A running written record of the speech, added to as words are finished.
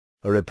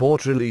A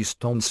report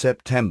released on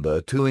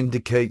September 2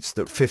 indicates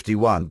that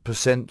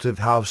 51% of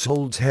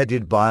households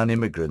headed by an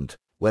immigrant,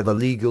 whether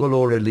legal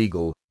or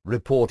illegal,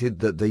 reported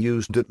that they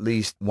used at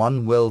least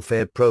one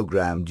welfare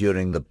program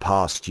during the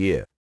past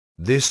year.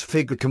 This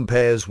figure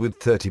compares with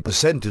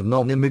 30% of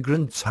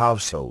non-immigrants'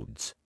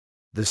 households.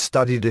 The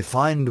study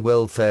defined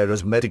welfare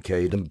as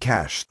Medicaid and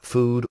cash,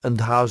 food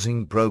and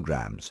housing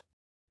programs.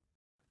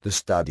 The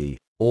study,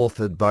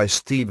 authored by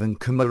Steven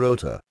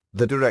Camarota,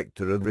 the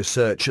Director of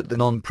Research at the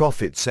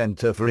non-profit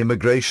Center for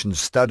Immigration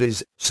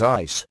Studies,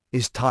 SICE,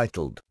 is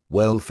titled,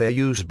 Welfare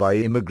Used by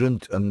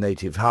Immigrant and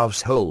Native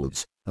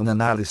Households, an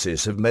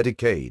Analysis of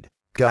Medicaid,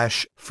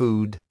 Cash,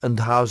 Food and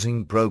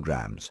Housing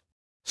Programs.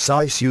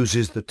 SICE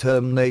uses the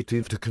term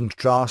native to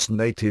contrast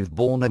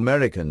native-born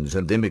Americans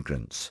and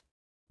immigrants.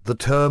 The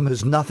term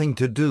has nothing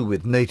to do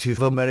with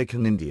Native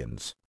American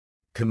Indians.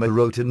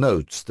 Camarota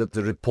notes that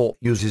the report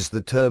uses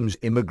the terms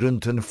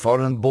immigrant and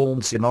foreign-born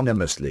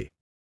synonymously.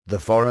 The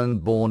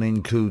foreign-born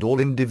include all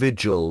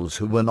individuals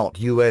who were not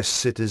U.S.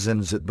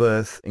 citizens at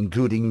birth,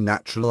 including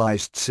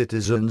naturalized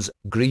citizens,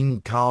 green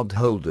card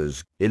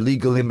holders,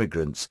 illegal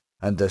immigrants,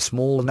 and a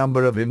small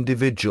number of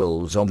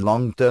individuals on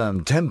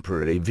long-term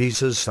temporary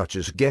visas such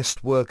as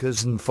guest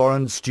workers and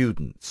foreign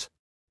students.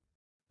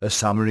 A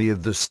summary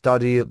of the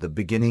study at the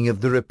beginning of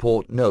the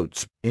report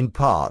notes, in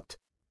part,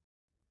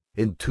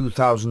 in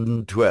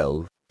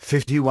 2012,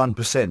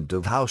 51%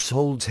 of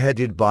households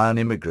headed by an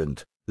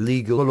immigrant,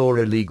 legal or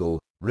illegal,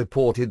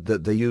 reported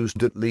that they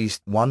used at least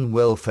one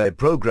welfare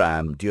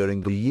program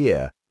during the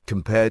year,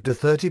 compared to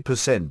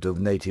 30% of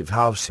native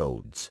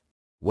households.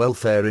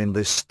 Welfare in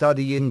this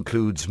study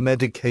includes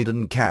Medicaid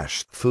and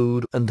cash,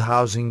 food and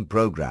housing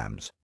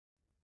programs.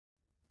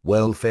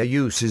 Welfare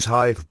use is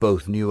high for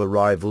both new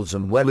arrivals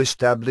and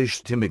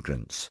well-established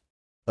immigrants.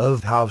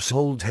 Of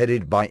households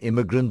headed by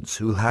immigrants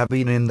who have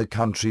been in the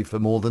country for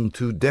more than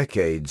 2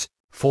 decades,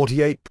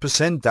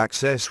 48%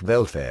 access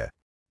welfare.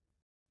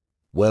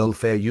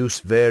 Welfare use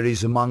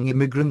varies among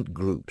immigrant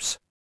groups.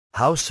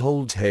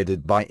 Households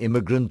headed by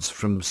immigrants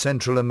from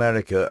Central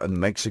America and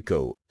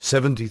Mexico,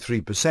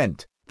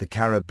 73%, the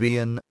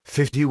Caribbean,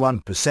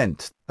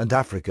 51%, and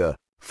Africa,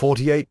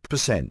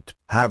 48%,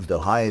 have the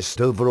highest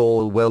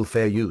overall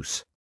welfare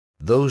use.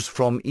 Those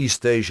from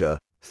East Asia,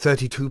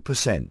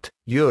 32%,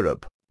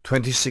 Europe,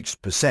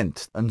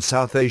 26%, and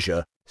South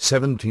Asia,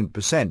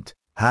 17%,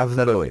 have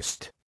the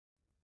lowest.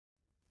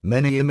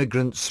 Many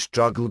immigrants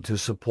struggle to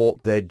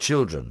support their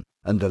children,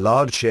 and a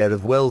large share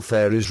of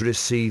welfare is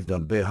received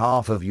on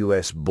behalf of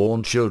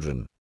U.S.-born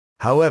children.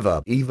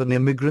 However, even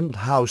immigrant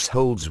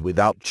households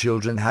without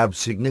children have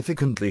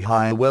significantly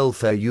higher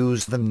welfare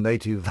use than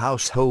native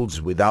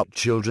households without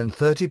children,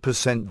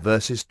 30%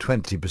 versus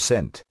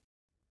 20%.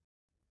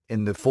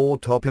 In the 4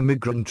 top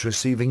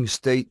immigrant-receiving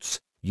states,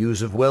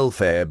 use of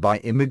welfare by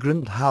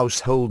immigrant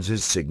households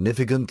is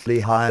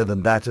significantly higher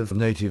than that of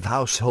native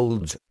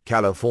households: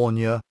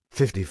 California,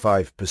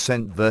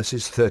 55%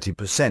 versus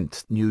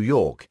 30%, New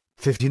York,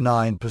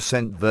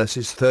 59%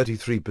 versus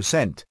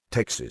 33%,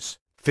 Texas,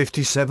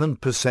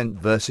 57%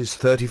 versus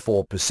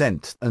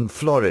 34%, and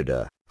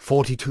Florida,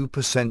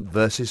 42%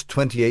 versus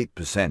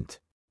 28%.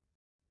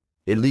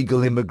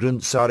 Illegal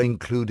immigrants are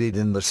included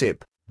in the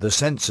SIP, the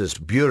Census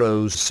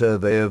Bureau's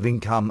survey of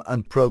income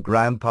and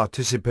program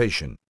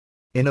participation.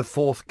 In a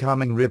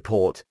forthcoming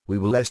report, we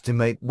will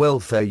estimate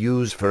welfare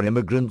use for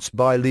immigrants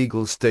by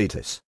legal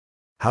status.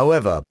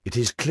 However, it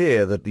is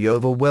clear that the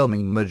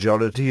overwhelming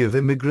majority of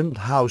immigrant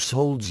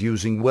households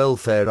using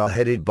welfare are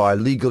headed by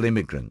legal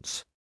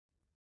immigrants.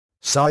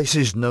 SICE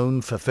is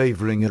known for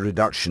favoring a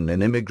reduction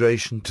in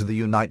immigration to the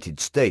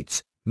United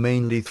States,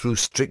 mainly through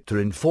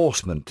stricter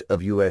enforcement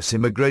of U.S.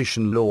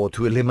 immigration law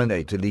to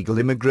eliminate illegal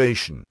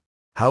immigration.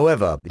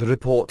 However, the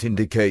report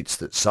indicates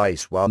that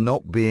SICE, while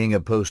not being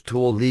opposed to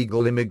all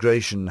legal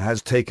immigration,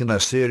 has taken a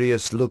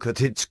serious look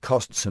at its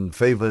costs and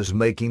favors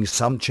making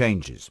some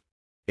changes.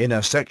 In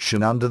a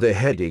section under the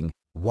heading,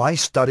 Why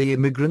Study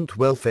Immigrant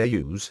Welfare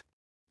Use?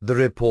 The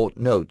report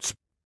notes,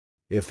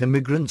 if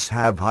immigrants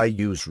have high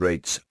use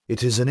rates,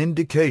 it is an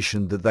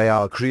indication that they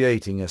are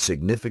creating a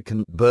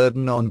significant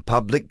burden on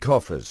public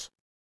coffers.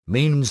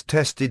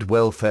 Means-tested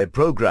welfare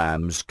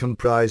programs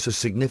comprise a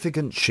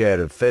significant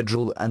share of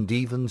federal and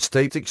even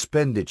state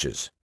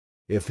expenditures.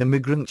 If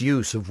immigrant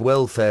use of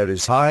welfare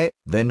is high,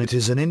 then it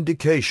is an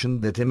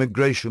indication that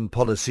immigration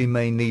policy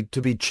may need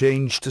to be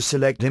changed to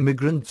select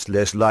immigrants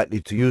less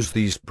likely to use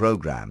these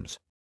programs.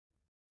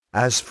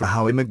 As for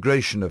how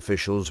immigration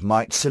officials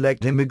might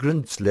select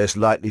immigrants less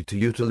likely to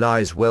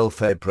utilize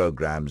welfare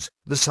programs,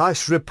 the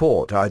SICE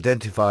report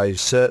identifies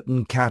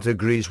certain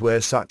categories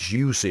where such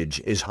usage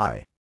is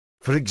high.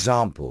 For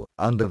example,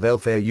 under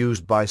welfare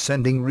used by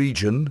sending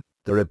region,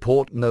 the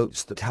report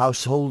notes that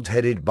households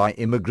headed by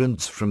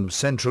immigrants from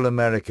Central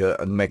America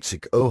and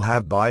Mexico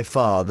have by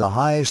far the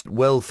highest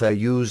welfare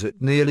use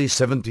at nearly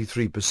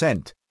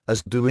 73%,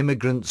 as do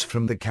immigrants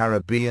from the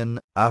Caribbean,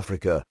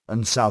 Africa,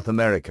 and South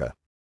America.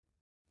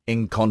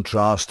 In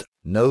contrast,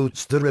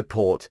 notes the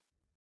report,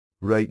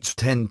 rates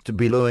tend to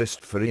be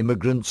lowest for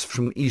immigrants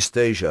from East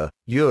Asia,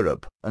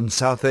 Europe, and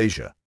South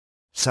Asia.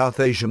 South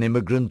Asian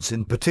immigrants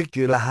in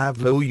particular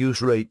have low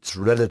use rates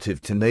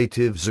relative to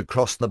natives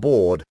across the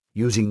board,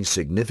 using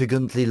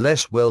significantly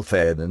less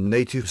welfare than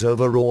natives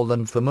overall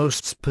and for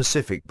most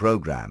specific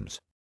programs.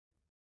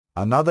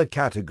 Another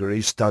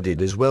category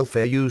studied is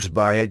welfare use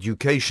by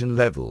education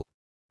level.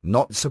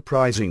 Not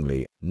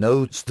surprisingly,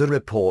 notes the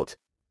report,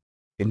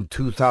 in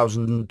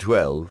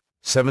 2012,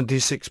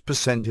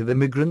 76% of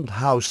immigrant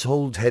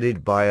households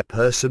headed by a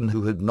person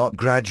who had not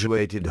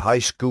graduated high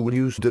school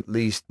used at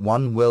least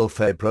one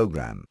welfare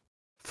program.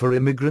 For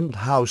immigrant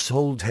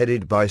households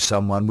headed by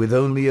someone with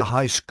only a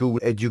high school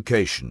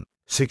education,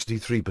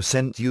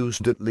 63%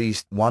 used at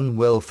least one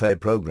welfare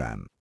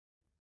program.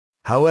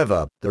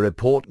 However, the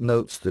report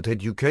notes that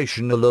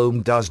education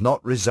alone does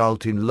not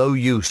result in low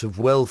use of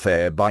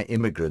welfare by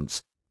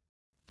immigrants.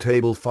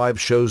 Table 5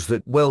 shows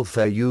that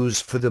welfare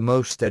use for the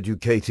most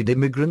educated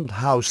immigrant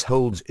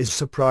households is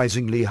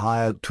surprisingly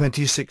high at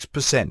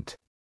 26%.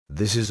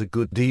 This is a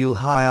good deal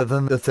higher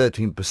than the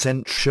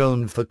 13%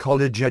 shown for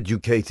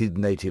college-educated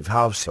native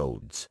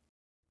households.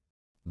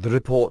 The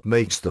report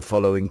makes the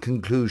following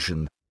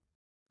conclusion.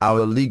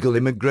 Our legal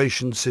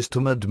immigration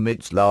system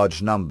admits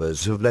large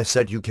numbers of less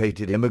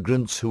educated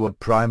immigrants who are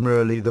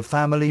primarily the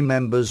family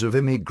members of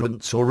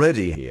immigrants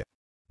already here.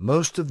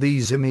 Most of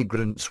these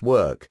immigrants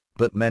work,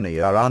 but many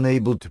are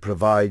unable to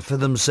provide for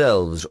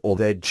themselves or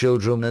their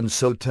children and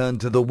so turn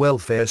to the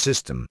welfare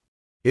system.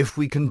 If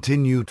we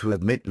continue to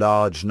admit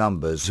large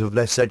numbers of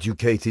less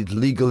educated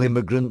legal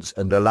immigrants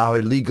and allow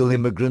illegal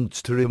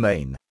immigrants to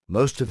remain,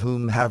 most of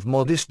whom have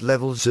modest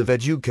levels of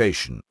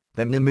education,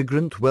 then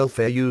immigrant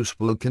welfare use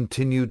will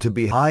continue to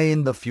be high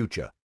in the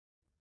future.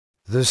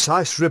 The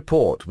SICE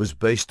report was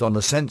based on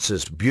the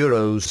Census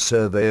Bureau's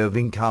Survey of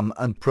Income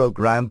and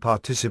Program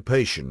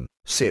Participation,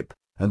 SIP,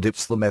 and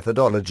the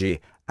methodology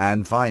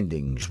and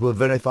findings were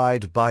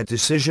verified by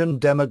Decision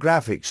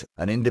Demographics,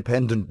 an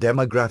independent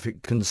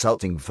demographic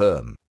consulting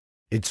firm.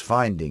 Its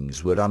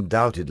findings were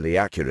undoubtedly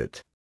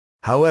accurate.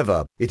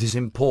 However, it is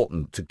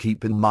important to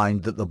keep in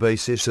mind that the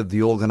basis of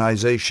the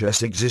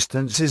organization's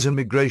existence is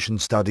immigration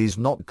studies,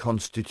 not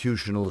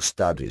constitutional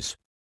studies.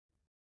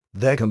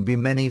 There can be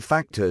many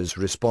factors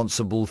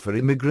responsible for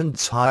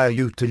immigrants' higher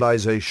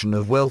utilization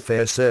of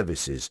welfare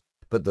services,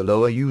 but the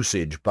lower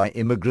usage by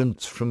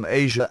immigrants from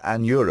Asia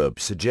and Europe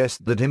suggests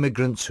that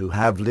immigrants who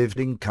have lived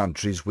in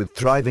countries with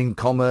thriving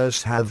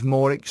commerce have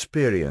more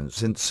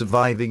experience in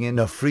surviving in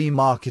a free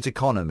market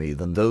economy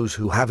than those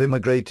who have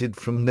immigrated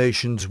from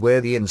nations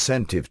where the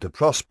incentive to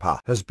prosper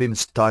has been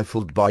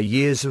stifled by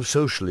years of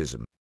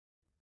socialism.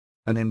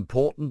 An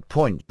important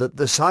point that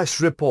the SICE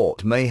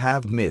report may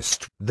have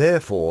missed,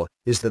 therefore,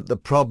 is that the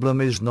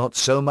problem is not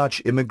so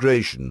much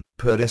immigration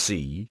per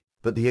se,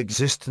 but the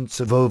existence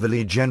of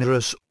overly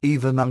generous,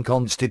 even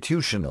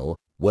unconstitutional,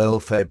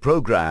 welfare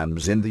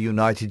programs in the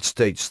United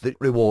States that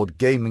reward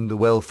gaming the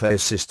welfare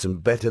system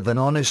better than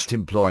honest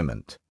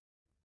employment.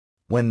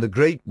 When the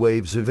great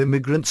waves of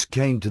immigrants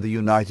came to the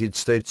United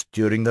States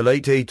during the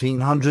late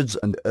 1800s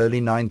and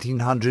early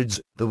 1900s,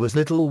 there was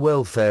little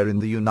welfare in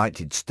the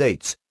United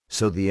States,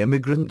 so the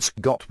immigrants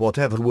got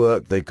whatever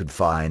work they could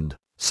find,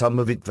 some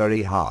of it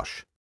very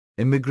harsh.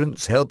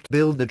 Immigrants helped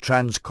build the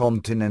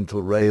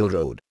Transcontinental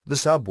Railroad, the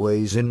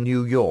subways in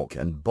New York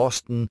and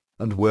Boston,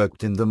 and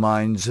worked in the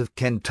mines of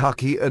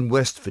Kentucky and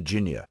West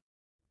Virginia.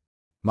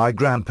 My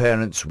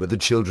grandparents were the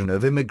children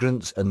of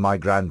immigrants, and my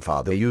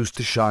grandfather used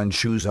to shine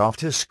shoes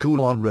after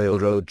school on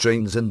railroad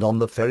trains and on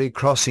the ferry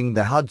crossing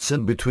the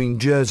Hudson between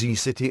Jersey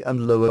City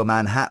and Lower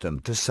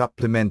Manhattan to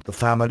supplement the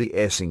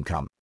family's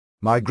income.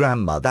 My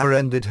grandmother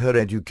ended her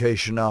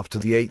education after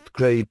the 8th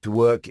grade to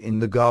work in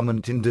the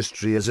garment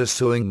industry as a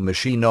sewing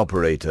machine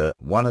operator,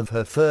 one of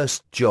her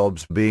first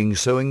jobs being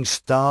sewing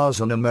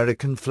stars on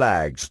American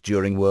flags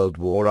during World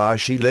War I.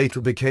 She later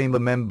became a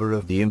member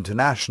of the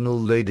International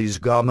Ladies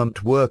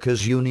Garment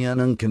Workers Union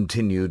and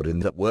continued in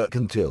that work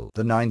until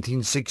the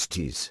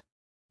 1960s.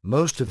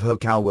 Most of her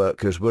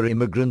co-workers were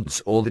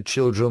immigrants or the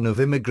children of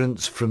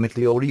immigrants from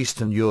Italy or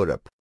Eastern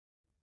Europe.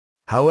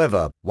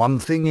 However, one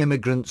thing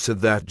immigrants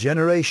of that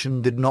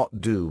generation did not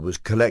do was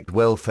collect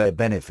welfare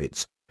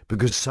benefits,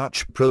 because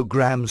such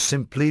programs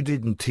simply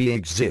didn't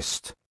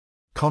exist.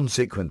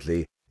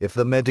 Consequently, if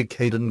the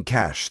Medicaid and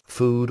cash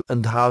food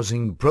and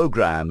housing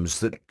programs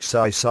that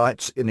XI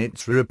cites in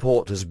its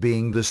report as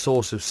being the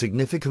source of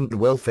significant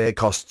welfare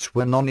costs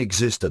were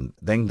non-existent,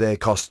 then their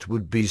cost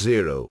would be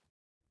zero.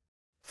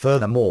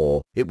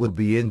 Furthermore, it would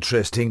be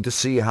interesting to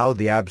see how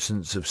the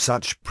absence of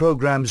such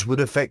programs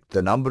would affect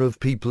the number of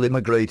people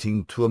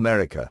immigrating to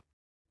America.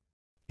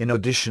 In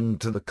addition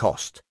to the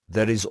cost,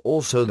 there is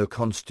also the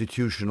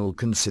constitutional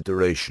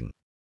consideration.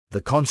 The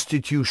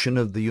Constitution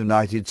of the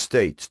United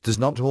States does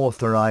not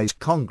authorize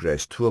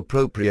Congress to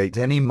appropriate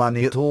any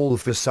money at all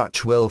for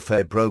such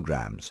welfare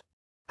programs.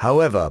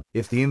 However,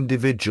 if the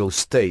individual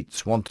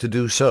states want to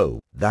do so,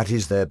 that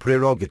is their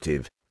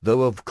prerogative.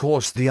 Though of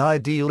course the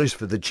ideal is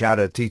for the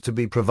charity to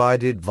be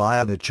provided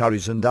via the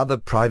charities and other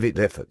private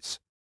efforts.